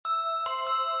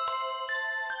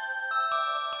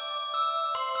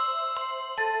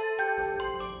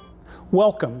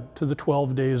Welcome to the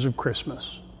 12 Days of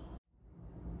Christmas.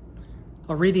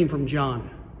 A reading from John.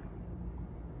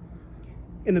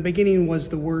 In the beginning was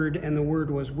the Word, and the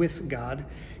Word was with God,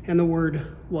 and the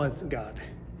Word was God.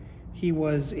 He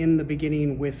was in the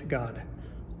beginning with God.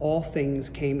 All things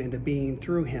came into being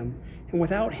through him, and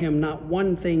without him not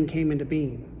one thing came into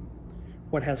being.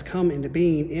 What has come into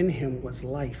being in him was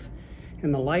life,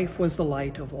 and the life was the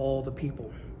light of all the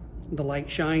people. The light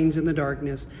shines in the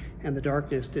darkness, and the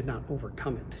darkness did not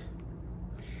overcome it.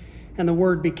 And the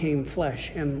Word became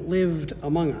flesh and lived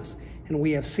among us, and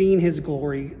we have seen his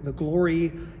glory, the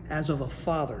glory as of a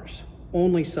Father's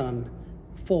only Son,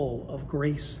 full of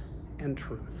grace and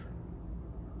truth.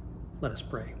 Let us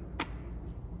pray.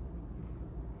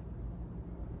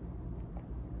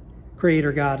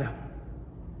 Creator God,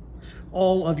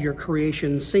 all of your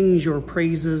creation sings your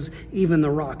praises, even the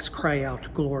rocks cry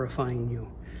out, glorifying you.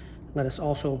 Let us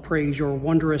also praise your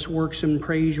wondrous works and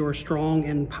praise your strong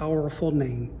and powerful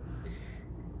name.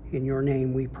 In your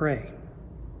name we pray.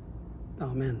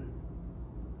 Amen.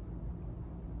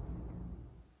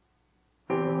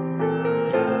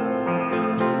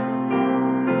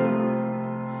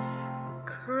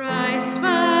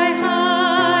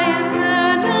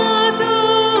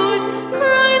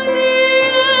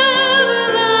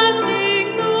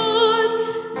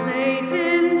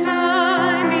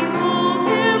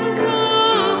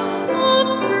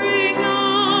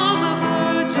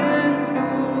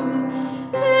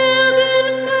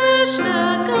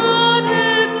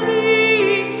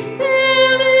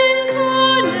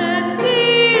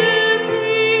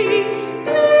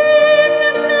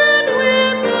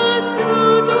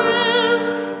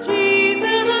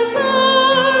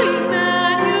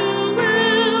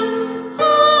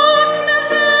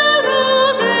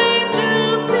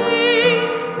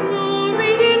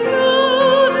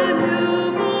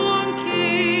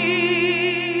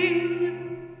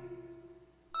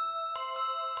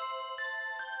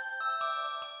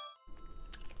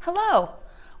 Hello,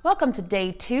 welcome to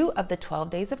day 2 of the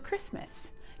 12 Days of Christmas.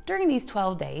 During these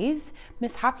 12 days,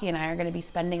 Miss Hockey and I are going to be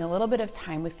spending a little bit of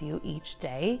time with you each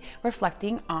day,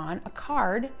 reflecting on a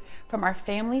card from our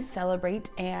Family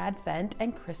Celebrate Advent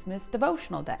and Christmas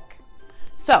devotional deck.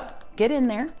 So get in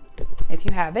there if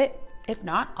you have it. If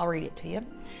not, I'll read it to you.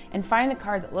 And find the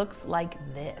card that looks like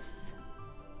this.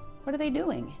 What are they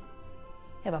doing?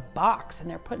 They have a box and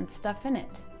they're putting stuff in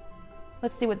it.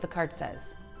 Let's see what the card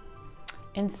says.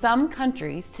 In some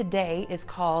countries, today is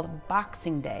called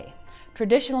Boxing Day,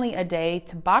 traditionally a day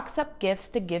to box up gifts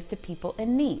to give to people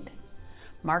in need.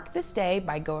 Mark this day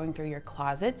by going through your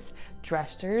closets,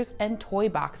 dressers, and toy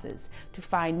boxes to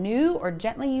find new or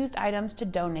gently used items to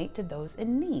donate to those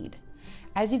in need.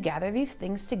 As you gather these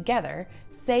things together,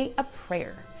 say a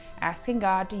prayer, asking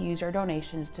God to use your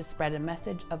donations to spread a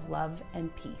message of love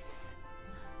and peace.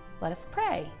 Let us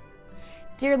pray.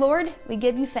 Dear Lord, we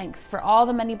give you thanks for all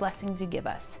the many blessings you give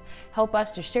us. Help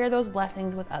us to share those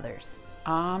blessings with others.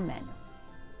 Amen.